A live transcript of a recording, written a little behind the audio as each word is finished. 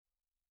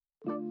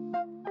Hey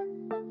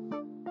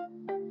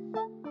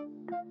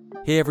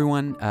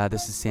everyone,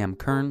 this is Sam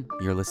Kern.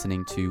 You're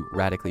listening to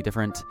Radically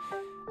Different.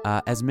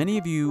 As many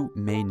of you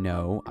may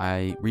know,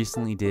 I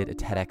recently did a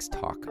TEDx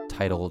talk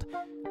titled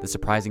The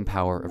Surprising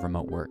Power of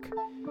Remote Work.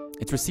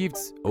 It's received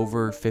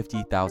over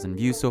 50,000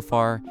 views so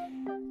far,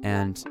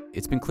 and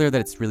it's been clear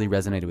that it's really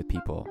resonated with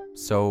people.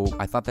 So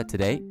I thought that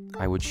today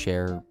I would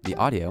share the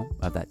audio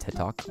of that TED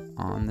Talk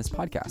on this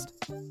podcast.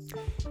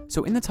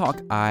 So in the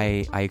talk,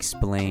 I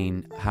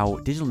explain how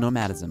digital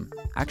nomadism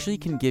actually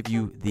can give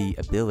you the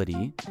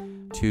ability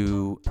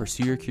to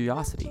pursue your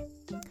curiosity.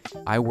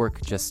 I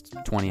work just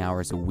 20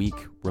 hours a week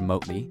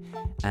remotely,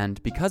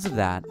 and because of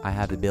that, I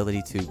have the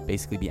ability to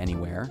basically be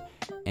anywhere,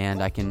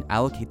 and I can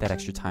allocate that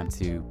extra time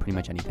to pretty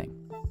much anything.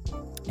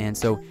 And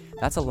so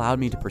that's allowed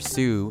me to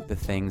pursue the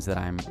things that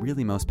I'm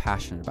really most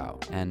passionate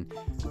about and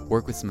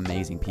work with some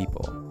amazing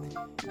people.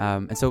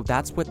 And so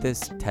that's what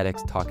this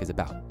TEDx talk is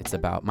about. It's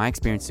about my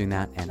experience doing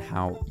that and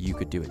how you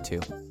could do it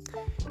too.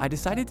 I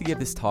decided to give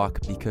this talk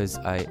because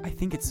I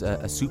think it's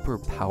a super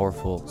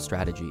powerful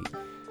strategy.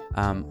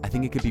 I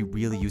think it could be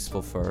really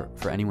useful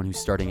for anyone who's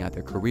starting out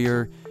their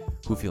career,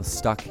 who feels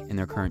stuck in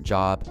their current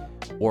job,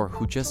 or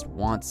who just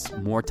wants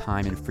more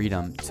time and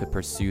freedom to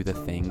pursue the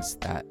things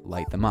that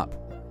light them up.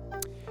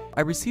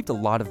 I received a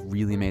lot of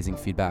really amazing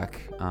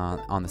feedback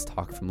on this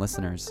talk from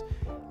listeners,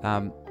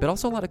 but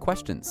also a lot of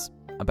questions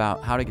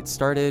about how to get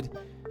started,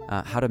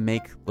 how to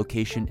make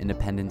location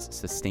independence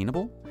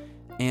sustainable,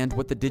 and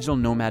what the digital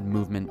nomad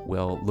movement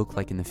will look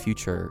like in the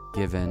future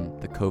given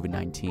the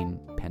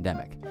COVID-19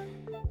 pandemic.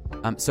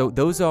 So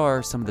those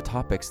are some of the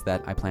topics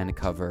that I plan to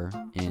cover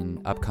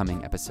in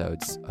upcoming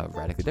episodes of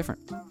Radically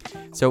Different.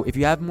 So if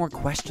you have more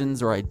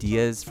questions or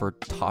ideas for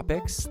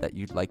topics that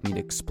you'd like me to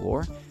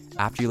explore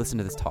after you listen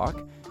to this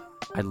talk,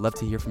 I'd love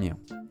to hear from you.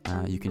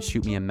 You can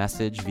shoot me a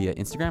message via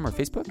Instagram or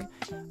Facebook,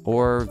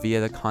 or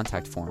via the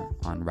contact form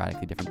on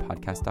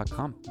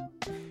radicallydifferentpodcast.com.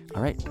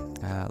 All right,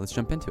 let's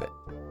jump into it.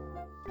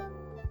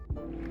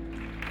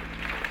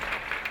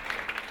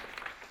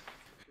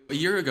 A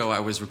year ago, I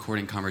was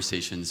recording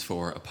conversations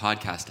for a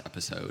podcast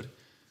episode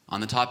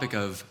on the topic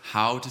of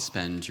how to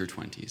spend your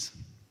 20s.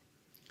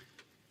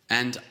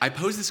 And I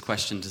posed this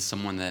question to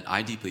someone that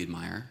I deeply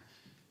admire.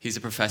 He's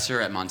a professor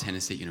at Montana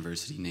State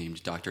University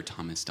named Dr.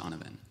 Thomas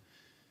Donovan.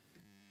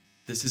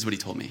 This is what he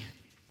told me.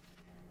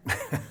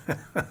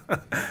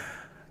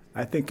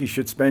 I think you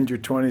should spend your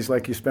 20s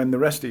like you spend the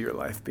rest of your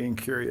life, being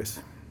curious.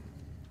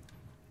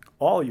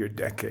 All your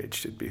decades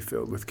should be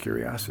filled with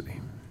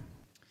curiosity.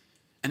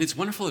 And it's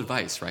wonderful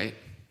advice, right?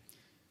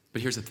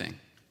 But here's the thing.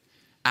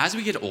 As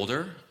we get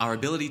older, our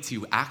ability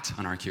to act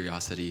on our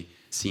curiosity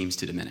seems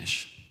to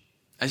diminish.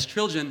 As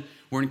children,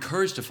 we're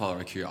encouraged to follow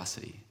our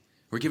curiosity.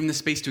 We're given the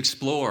space to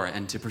explore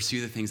and to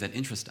pursue the things that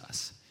interest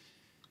us.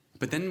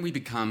 But then we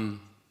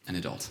become an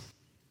adult.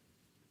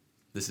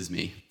 This is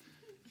me,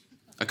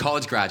 a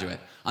college graduate.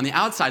 On the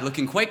outside,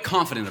 looking quite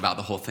confident about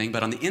the whole thing,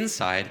 but on the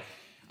inside,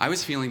 I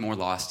was feeling more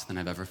lost than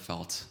I've ever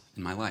felt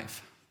in my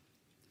life.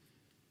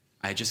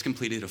 I had just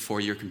completed a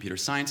 4-year computer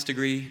science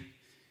degree,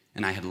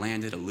 and I had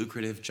landed a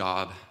lucrative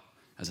job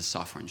as a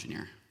software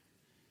engineer.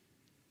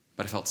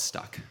 But I felt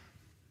stuck.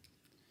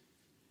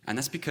 And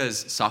that's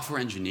because software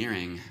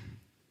engineering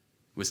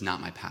was not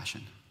my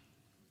passion.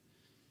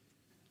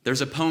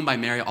 There's a poem by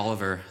Mary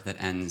Oliver that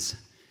ends,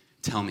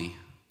 "Tell me,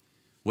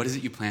 what is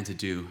it you plan to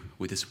do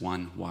with this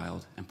one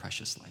wild and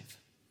precious life?"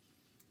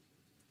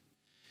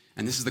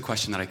 And this is the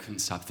question that I couldn't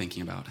stop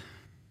thinking about.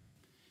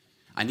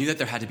 I knew that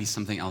there had to be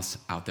something else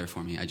out there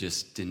for me. I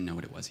just didn't know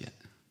what it was yet.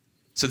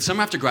 So the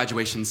summer after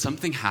graduation,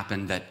 something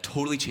happened that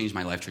totally changed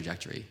my life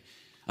trajectory.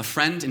 A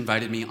friend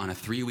invited me on a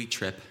 3-week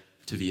trip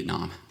to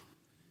Vietnam.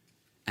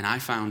 And I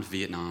found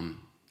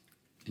Vietnam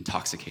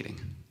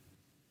intoxicating.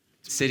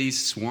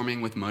 Cities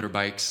swarming with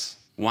motorbikes,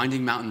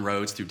 winding mountain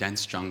roads through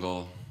dense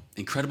jungle,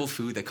 incredible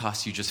food that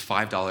cost you just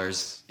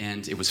 $5,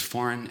 and it was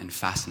foreign and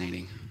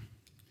fascinating.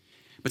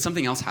 But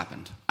something else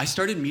happened. I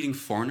started meeting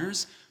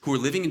foreigners who were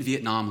living in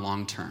Vietnam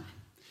long term.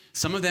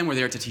 Some of them were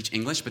there to teach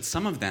English, but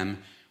some of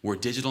them were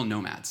digital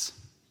nomads,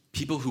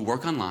 people who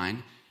work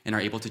online and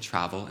are able to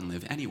travel and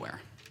live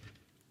anywhere.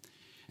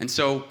 And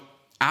so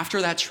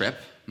after that trip,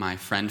 my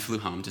friend flew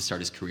home to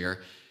start his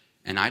career,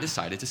 and I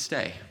decided to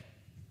stay.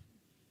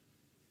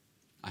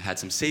 I had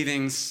some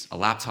savings, a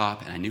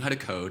laptop, and I knew how to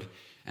code,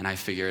 and I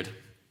figured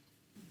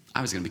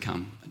I was going to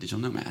become a digital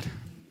nomad.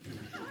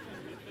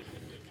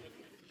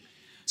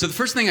 So the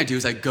first thing I do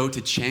is I go to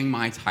Chiang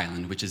Mai,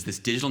 Thailand, which is this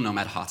digital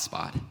nomad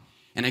hotspot,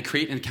 and I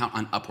create an account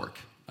on Upwork,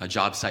 a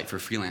job site for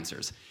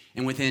freelancers.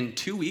 And within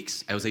 2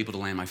 weeks, I was able to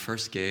land my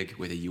first gig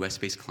with a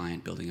US-based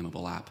client building a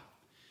mobile app.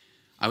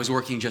 I was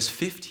working just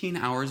 15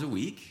 hours a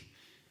week,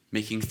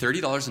 making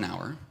 $30 an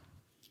hour,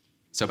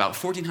 so about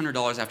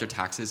 $1,400 after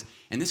taxes,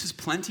 and this is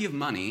plenty of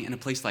money in a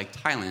place like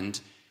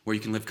Thailand where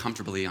you can live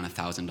comfortably on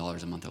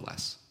 $1,000 a month or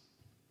less.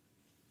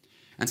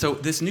 And so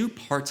this new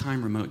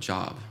part-time remote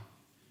job,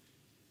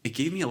 it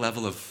gave me a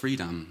level of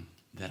freedom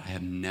that I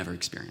have never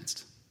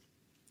experienced.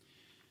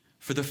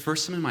 For the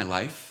first time in my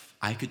life,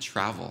 I could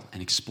travel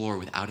and explore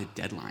without a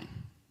deadline.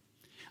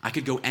 I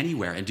could go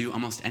anywhere and do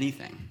almost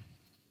anything.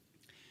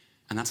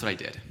 And that's what I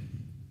did.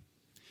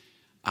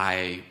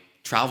 I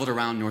traveled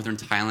around northern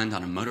Thailand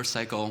on a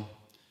motorcycle.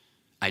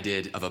 I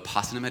did a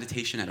Vipassana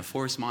meditation at a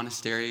forest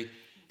monastery,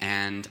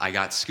 and I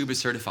got scuba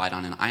certified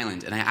on an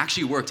island. And I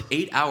actually worked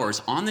 8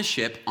 hours on the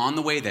ship on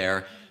the way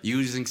there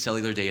using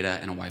cellular data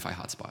and a Wi-Fi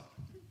hotspot.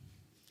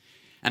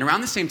 And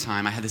around the same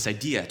time, I had this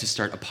idea to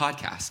start a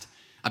podcast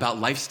about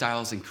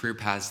lifestyles and career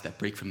paths that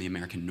break from the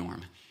American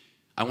norm.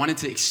 I wanted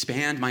to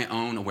expand my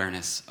own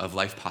awareness of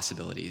life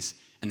possibilities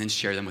and then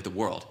share them with the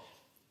world.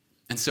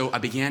 And so I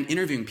began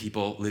interviewing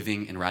people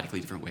living in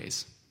radically different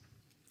ways.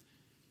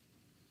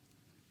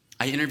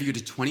 I interviewed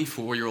a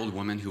 24-year-old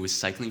woman who was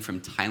cycling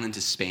from Thailand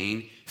to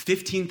Spain,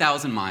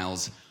 15,000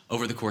 miles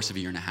over the course of a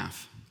year and a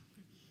half.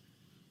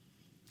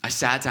 I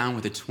sat down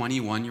with a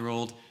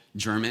 21-year-old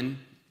German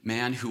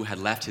man who had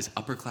left his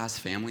upper-class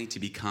family to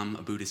become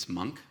a Buddhist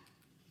monk.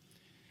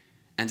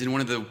 And in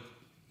one of the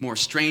more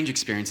strange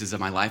experiences of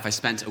my life, I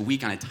spent a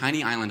week on a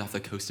tiny island off the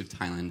coast of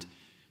Thailand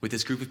with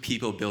this group of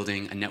people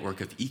building a network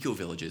of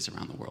eco-villages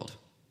around the world.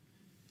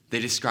 They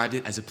described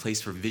it as a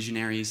place for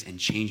visionaries and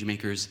change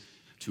makers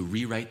to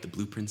rewrite the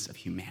blueprints of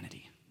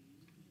humanity.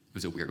 It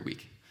was a weird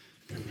week.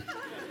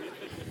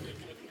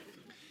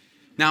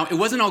 Now, it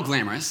wasn't all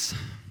glamorous.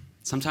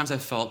 Sometimes I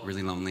felt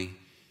really lonely.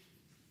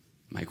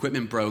 My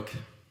equipment broke.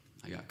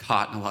 I got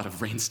caught in a lot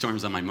of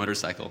rainstorms on my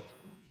motorcycle.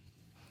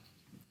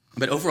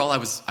 But overall, I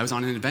was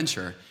on an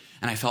adventure,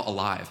 and I felt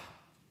alive.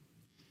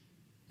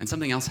 And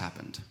something else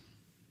happened.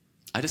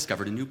 I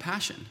discovered a new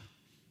passion,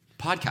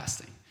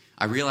 podcasting.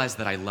 I realized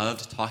that I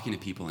loved talking to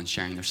people and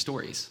sharing their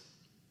stories.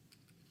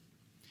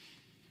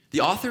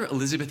 The author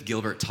Elizabeth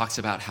Gilbert talks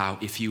about how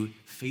if you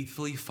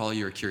faithfully follow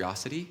your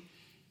curiosity,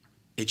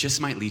 it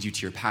just might lead you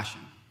to your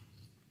passion.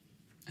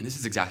 And this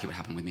is exactly what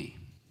happened with me.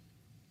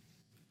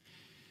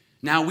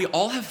 Now, we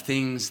all have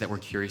things that we're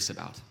curious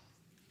about,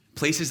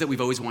 places that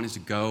we've always wanted to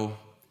go,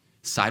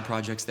 side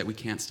projects that we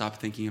can't stop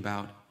thinking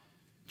about,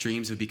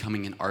 dreams of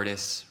becoming an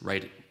artist,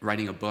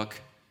 writing a book,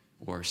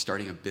 or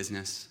starting a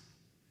business.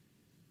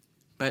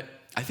 But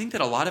I think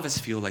that a lot of us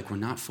feel like we're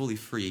not fully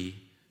free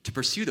to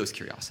pursue those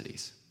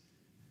curiosities.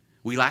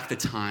 We lack the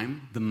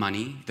time, the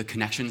money, the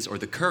connections, or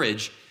the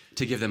courage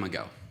to give them a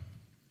go.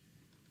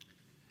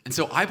 And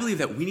so I believe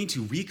that we need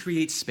to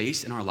recreate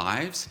space in our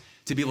lives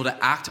to be able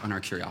to act on our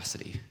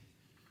curiosity.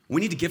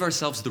 We need to give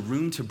ourselves the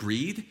room to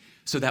breathe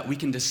so that we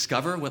can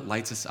discover what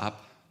lights us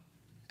up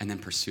and then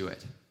pursue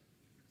it.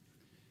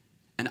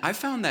 And I've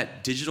found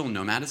that digital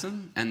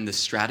nomadism and the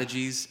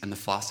strategies and the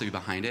philosophy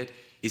behind it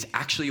is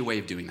actually a way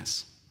of doing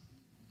this.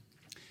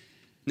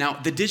 Now,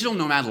 the digital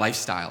nomad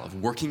lifestyle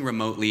of working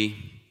remotely,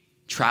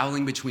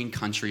 traveling between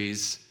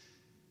countries,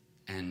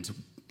 and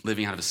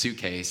living out of a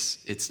suitcase,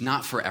 it's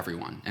not for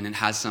everyone, and it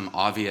has some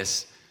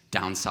obvious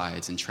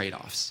downsides and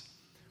trade-offs.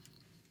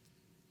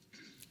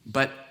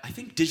 But I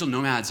think digital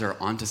nomads are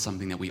onto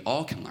something that we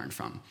all can learn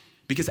from,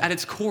 because at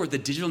its core, the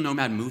digital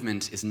nomad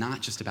movement is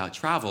not just about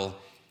travel,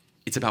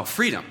 it's about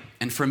freedom.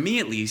 And for me,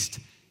 at least,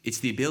 it's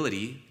the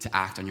ability to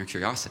act on your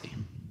curiosity.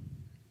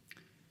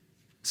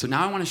 So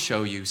now I want to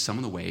show you some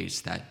of the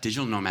ways that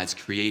digital nomads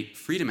create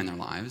freedom in their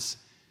lives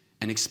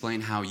and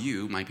explain how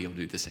you might be able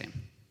to do the same.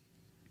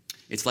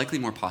 It's likely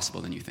more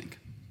possible than you think.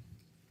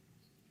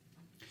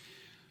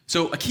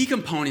 So a key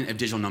component of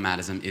digital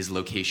nomadism is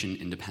location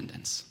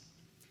independence.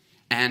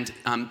 And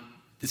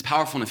it's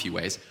powerful in a few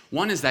ways.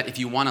 One is that if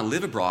you want to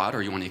live abroad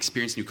or you want to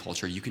experience new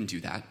culture, you can do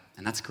that,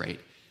 and that's great.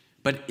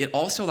 But it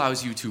also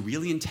allows you to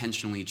really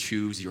intentionally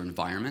choose your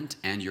environment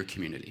and your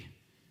community.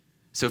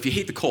 So if you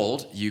hate the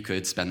cold, you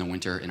could spend the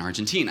winter in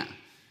Argentina.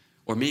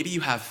 Or maybe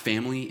you have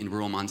family in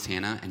rural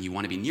Montana and you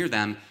want to be near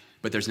them,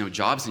 but there's no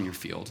jobs in your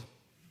field.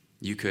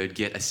 You could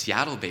get a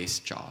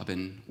Seattle-based job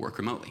and work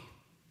remotely.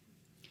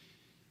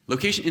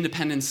 Location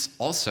independence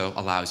also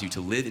allows you to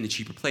live in a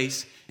cheaper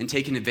place and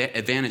take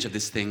advantage of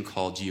this thing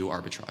called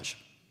geo-arbitrage.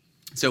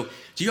 So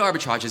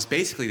geo-arbitrage is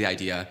basically the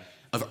idea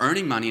of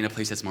earning money in a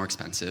place that's more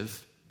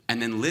expensive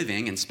and then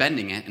living and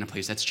spending it in a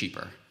place that's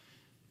cheaper.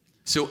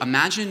 So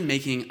imagine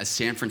making a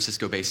San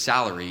Francisco-based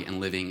salary and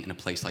living in a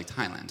place like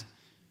Thailand.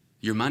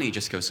 Your money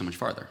just goes so much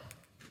farther.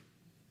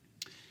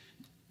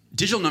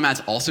 Digital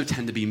nomads also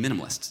tend to be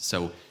minimalists,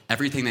 so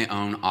everything they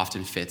own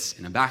often fits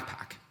in a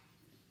backpack.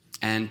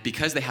 And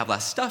because they have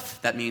less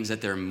stuff, that means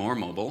that they're more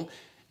mobile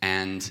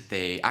and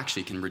they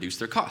actually can reduce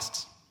their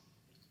costs.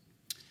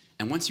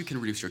 And once you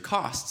can reduce your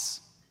costs,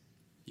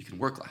 you can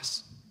work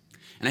less.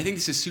 And I think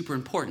this is super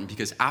important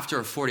because after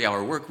a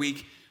 40-hour work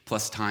week,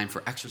 plus time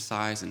for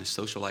exercise and a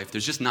social life,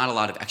 there's just not a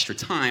lot of extra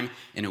time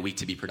in a week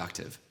to be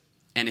productive.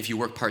 And if you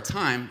work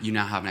part-time, you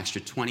now have an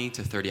extra 20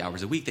 to 30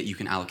 hours a week that you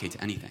can allocate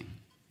to anything.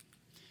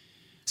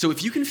 So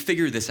if you can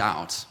figure this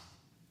out,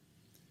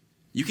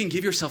 you can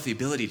give yourself the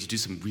ability to do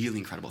some really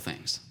incredible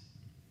things.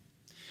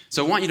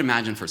 So I want you to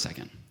imagine for a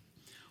second,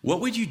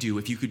 what would you do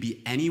if you could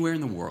be anywhere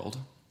in the world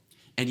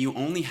and you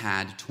only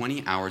had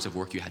 20 hours of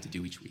work you had to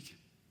do each week?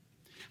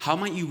 How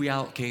might you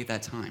reallocate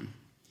that time?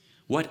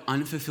 What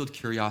unfulfilled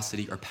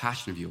curiosity or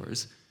passion of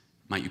yours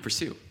might you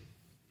pursue?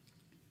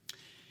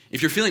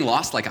 If you're feeling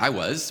lost like I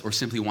was, or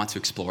simply want to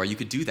explore, you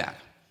could do that.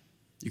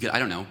 You could,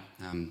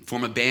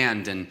 form a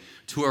band and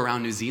tour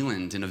around New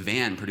Zealand in a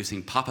van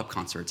producing pop-up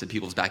concerts in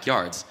people's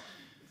backyards.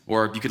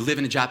 Or you could live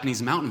in a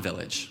Japanese mountain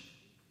village.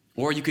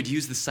 Or you could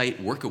use the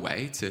site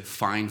Workaway to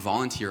find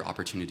volunteer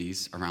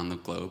opportunities around the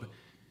globe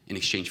in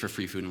exchange for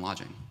free food and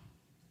lodging.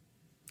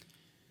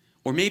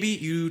 Or maybe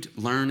you'd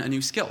learn a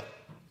new skill.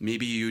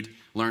 Maybe you'd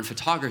learn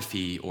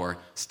photography or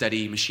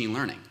study machine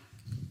learning.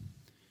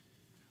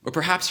 Or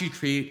perhaps you'd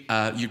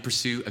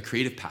pursue a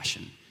creative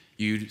passion.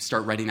 You'd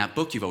start writing that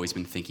book you've always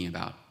been thinking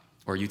about,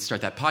 or you'd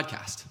start that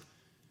podcast.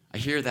 I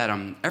hear that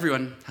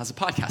everyone has a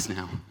podcast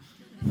now.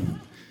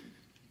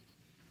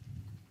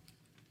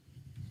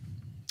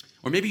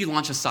 Or maybe you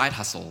launch a side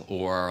hustle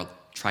or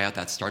try out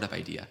that startup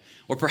idea.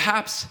 Or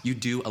perhaps you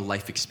do a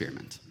life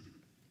experiment.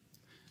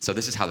 So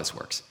this is how this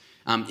works.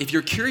 If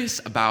you're curious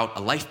about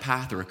a life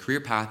path or a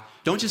career path,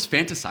 don't just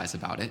fantasize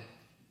about it.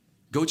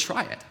 Go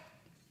try it.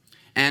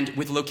 And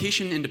with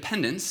location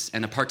independence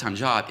and a part-time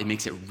job, it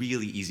makes it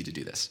really easy to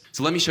do this.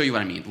 So let me show you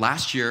what I mean.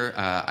 Last year,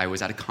 I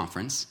was at a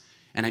conference,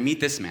 and I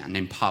meet this man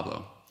named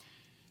Pablo.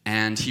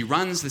 And he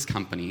runs this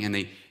company, and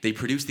they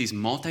produce these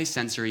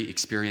multi-sensory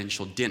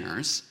experiential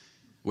dinners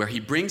where he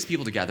brings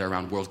people together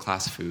around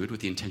world-class food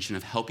with the intention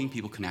of helping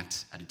people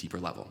connect at a deeper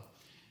level.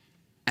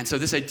 And so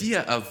this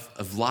idea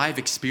of live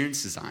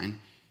experience design,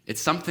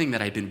 it's something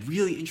that I'd been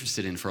really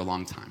interested in for a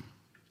long time.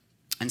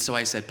 And so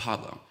I said,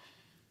 Pablo,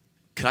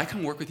 could I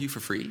come work with you for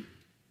free?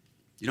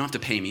 You don't have to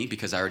pay me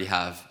because I already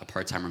have a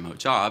part-time remote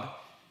job.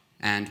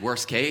 And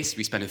worst case,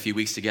 we spend a few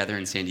weeks together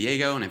in San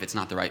Diego, and if it's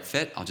not the right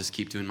fit, I'll just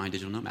keep doing my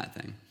digital nomad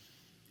thing.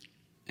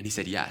 And he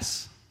said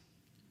yes.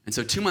 And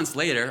so 2 months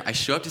later, I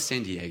show up to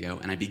San Diego,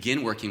 and I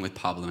begin working with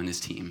Pablo and his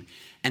team.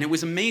 And it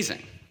was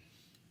amazing.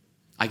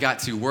 I got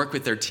to work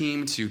with their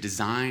team to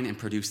design and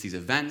produce these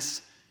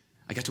events.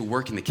 I got to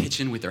work in the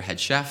kitchen with their head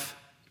chef.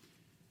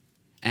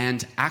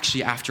 And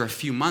actually, after a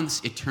few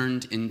months, it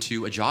turned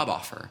into a job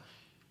offer,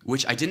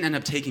 which I didn't end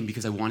up taking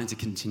because I wanted to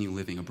continue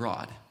living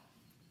abroad.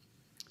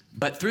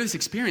 But through this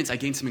experience, I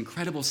gained some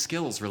incredible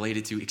skills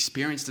related to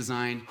experience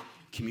design,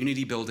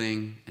 community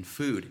building, and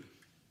food.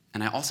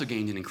 And I also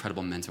gained an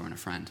incredible mentor and a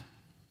friend.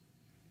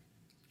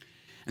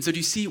 And so do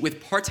you see,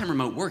 with part-time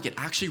remote work, it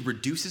actually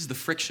reduces the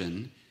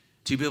friction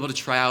to be able to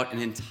try out an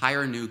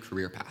entire new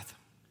career path.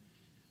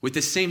 With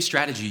this same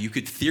strategy, you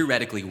could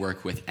theoretically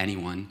work with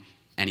anyone,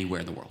 anywhere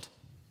in the world.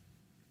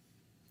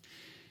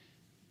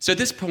 So at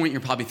this point,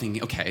 you're probably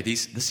thinking, okay,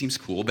 this seems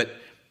cool, but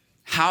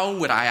how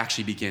would I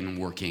actually begin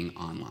working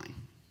online?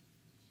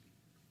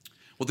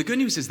 Well, the good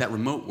news is that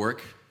remote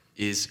work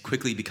is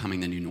quickly becoming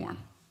the new norm.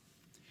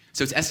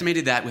 So it's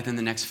estimated that within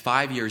the next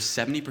 5 years,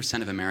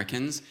 70% of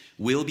Americans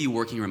will be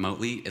working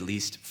remotely at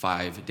least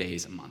 5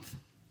 days a month.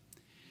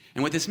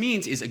 And what this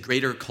means is a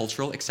greater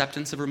cultural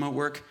acceptance of remote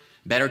work,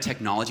 better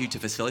technology to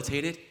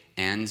facilitate it,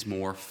 and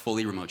more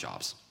fully remote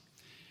jobs.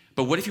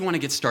 But what if you want to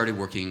get started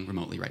working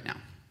remotely right now?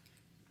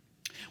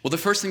 Well, the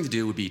first thing to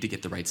do would be to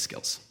get the right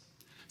skills,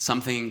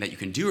 something that you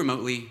can do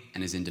remotely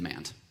and is in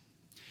demand.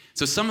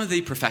 So some of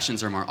the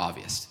professions are more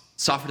obvious: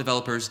 software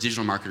developers,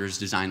 digital marketers,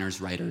 designers,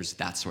 writers,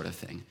 that sort of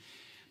thing.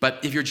 But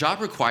if your job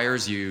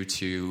requires you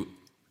to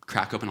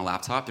crack open a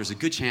laptop, there's a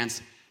good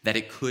chance that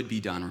it could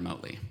be done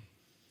remotely.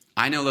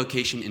 I know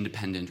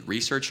location-independent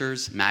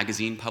researchers,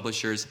 magazine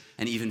publishers,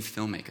 and even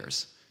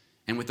filmmakers.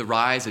 And with the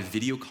rise of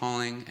video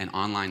calling and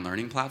online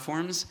learning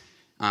platforms,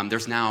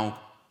 there's now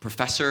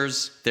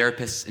professors,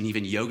 therapists, and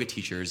even yoga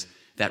teachers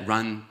that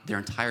run their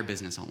entire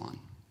business online.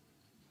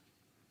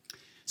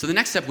 So the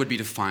next step would be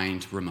to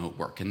find remote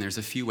work, and there's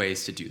a few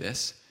ways to do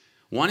this.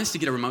 One is to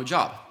get a remote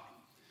job.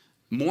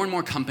 More and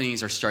more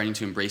companies are starting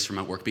to embrace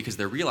remote work because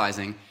they're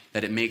realizing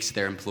that it makes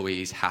their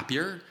employees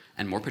happier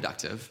and more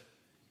productive,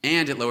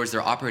 and it lowers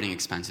their operating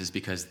expenses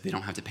because they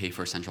don't have to pay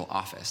for a central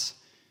office.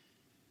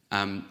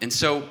 And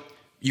so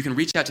you can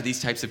reach out to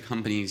these types of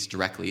companies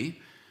directly.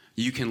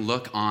 You can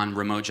look on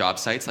remote job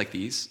sites like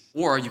these,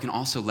 or you can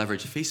also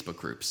leverage Facebook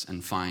groups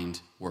and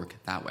find work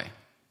that way.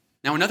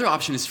 Now, another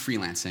option is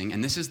freelancing,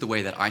 and this is the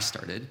way that I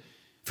started.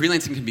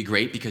 Freelancing can be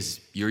great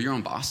because you're your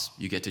own boss.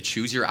 You get to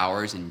choose your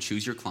hours and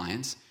choose your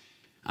clients.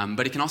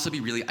 But it can also be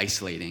really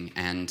isolating,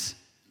 and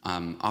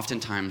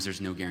oftentimes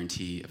there's no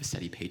guarantee of a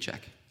steady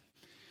paycheck.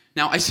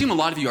 Now, I assume a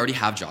lot of you already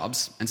have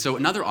jobs, and so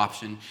another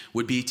option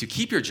would be to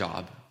keep your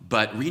job,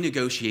 but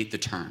renegotiate the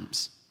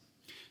terms.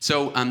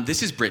 So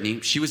this is Brittany.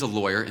 She was a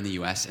lawyer in the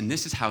US, and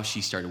this is how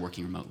she started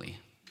working remotely.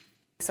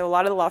 So a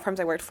lot of the law firms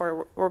I worked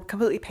for were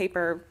completely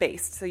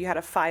paper-based. So you had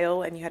a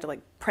file, and you had to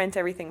print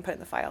everything, put it in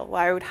the file.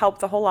 Well, I would help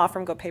the whole law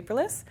firm go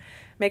paperless,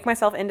 make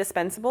myself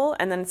indispensable,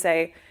 and then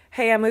say,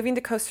 hey, I'm moving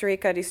to Costa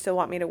Rica. Do you still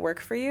want me to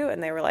work for you?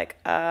 And they were like,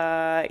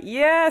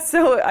 yeah.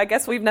 So I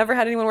guess we've never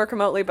had anyone work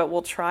remotely, but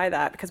we'll try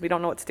that because we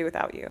don't know what to do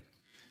without you.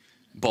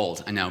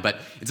 Bold, I know,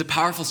 but it's a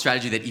powerful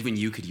strategy that even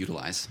you could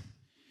utilize.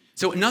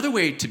 So another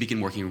way to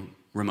begin working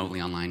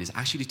remotely online is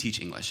actually to teach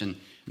English, and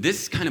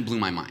this kind of blew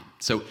my mind.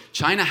 So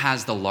China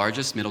has the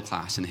largest middle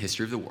class in the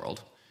history of the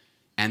world,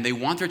 and they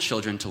want their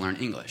children to learn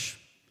English.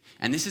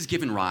 And this has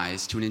given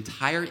rise to an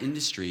entire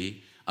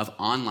industry of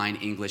online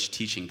English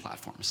teaching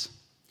platforms.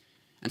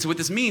 And so what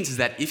this means is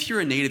that if you're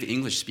a native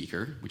English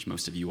speaker, which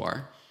most of you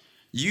are,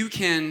 you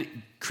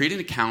can create an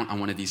account on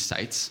one of these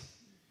sites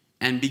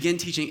and begin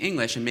teaching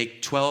English and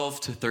make $12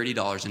 to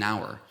 $30 an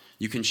hour.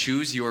 You can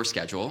choose your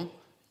schedule,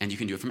 and you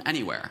can do it from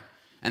anywhere.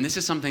 And this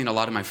is something that a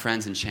lot of my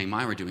friends in Chiang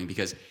Mai were doing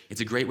because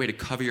it's a great way to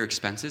cover your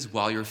expenses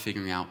while you're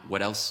figuring out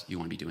what else you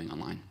want to be doing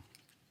online.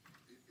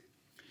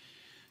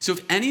 So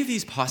if any of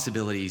these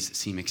possibilities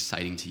seem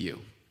exciting to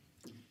you,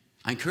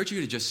 I encourage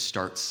you to just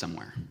start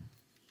somewhere.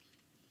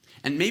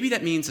 And maybe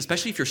that means,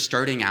 especially if you're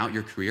starting out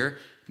your career,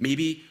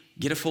 maybe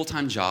get a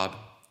full-time job,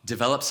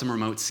 develop some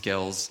remote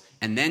skills,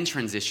 and then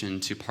transition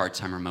to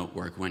part-time remote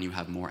work when you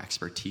have more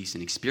expertise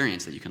and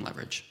experience that you can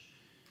leverage.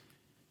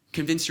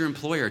 Convince your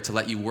employer to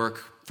let you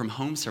work from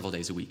home several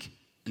days a week,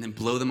 and then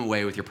blow them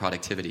away with your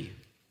productivity.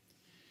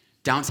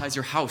 Downsize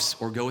your house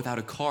or go without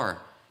a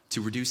car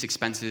to reduce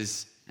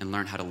expenses and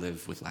learn how to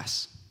live with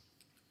less.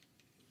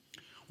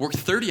 Work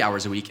 30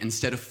 hours a week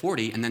instead of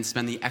 40, and then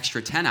spend the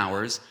extra 10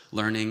 hours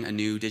learning a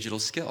new digital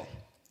skill.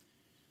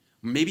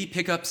 Maybe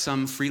pick up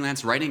some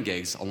freelance writing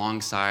gigs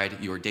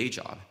alongside your day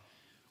job,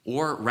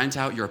 or rent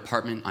out your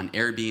apartment on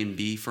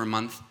Airbnb for a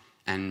month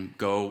and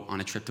go on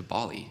a trip to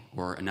Bali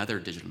or another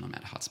digital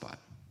nomad hotspot.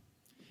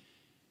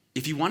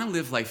 If you want to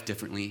live life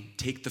differently,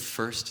 take the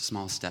first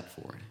small step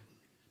forward.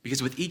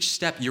 Because with each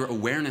step, your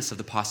awareness of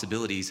the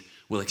possibilities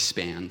will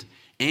expand,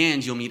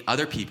 and you'll meet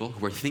other people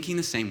who are thinking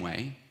the same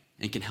way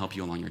and can help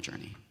you along your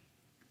journey.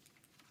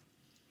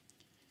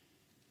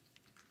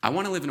 I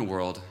want to live in a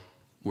world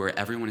where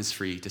everyone is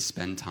free to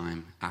spend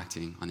time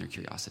acting on their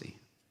curiosity.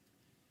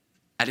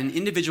 At an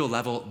individual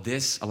level,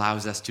 this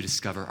allows us to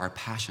discover our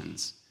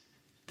passions,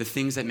 the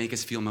things that make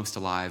us feel most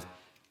alive,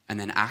 and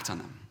then act on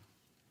them.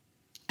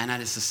 And at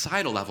a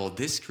societal level,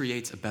 this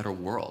creates a better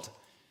world,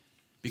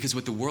 because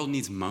what the world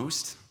needs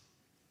most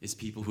is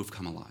people who've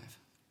come alive.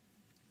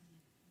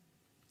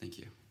 Thank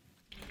you.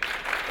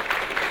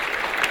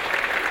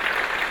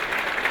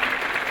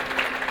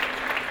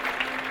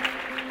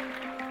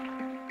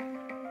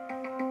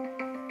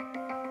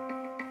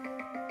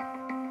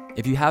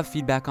 If you have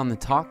feedback on the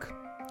talk,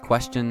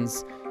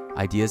 questions,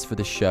 ideas for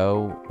the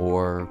show,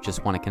 or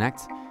just want to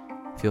connect,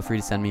 feel free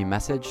to send me a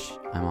message.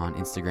 I'm on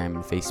Instagram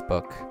and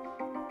Facebook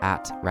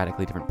at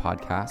Radically Different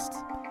Podcast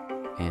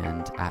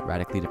and at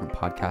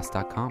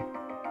radicallydifferentpodcast.com.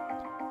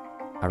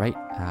 All right,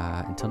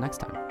 until next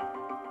time.